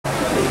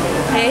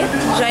Hey,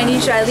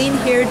 Jaini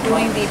Jailin here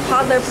doing the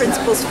Podler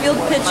Principles Field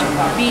Pitch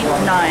Beat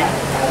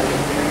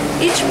 9.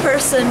 Each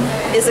person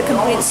is a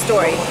complete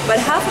story, but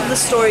half of the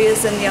story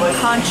is in the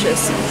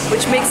unconscious,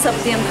 which makes up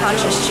the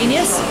unconscious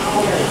genius,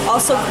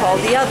 also called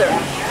the other.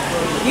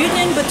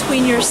 Union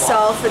between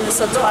yourself and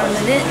this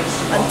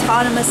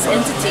autonomous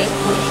entity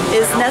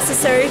is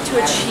necessary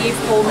to achieve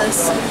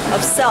wholeness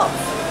of self,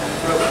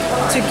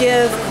 to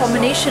give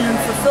culmination and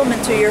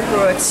fulfillment to your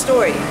heroic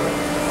story.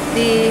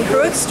 The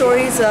heroic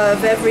stories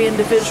of every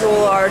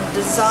individual are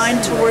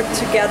designed to work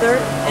together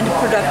in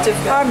productive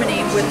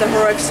harmony with the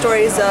heroic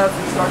stories of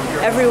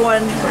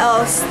everyone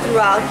else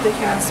throughout the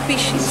human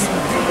species.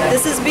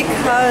 This is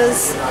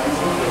because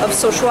of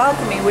social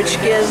alchemy, which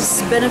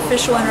gives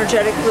beneficial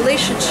energetic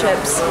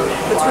relationships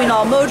between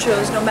all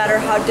mojos, no matter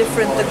how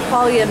different the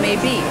qualia may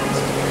be.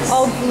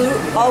 All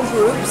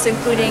groups,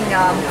 including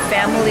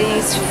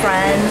families,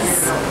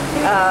 friends,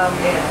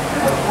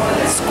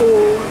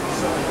 school,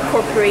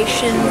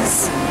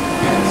 corporations,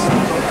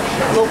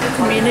 local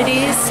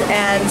communities,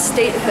 and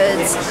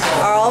statehoods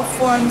are all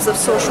forms of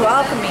social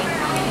alchemy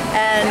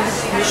and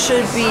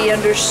should be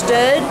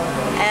understood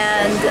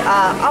and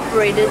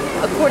operated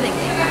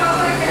accordingly.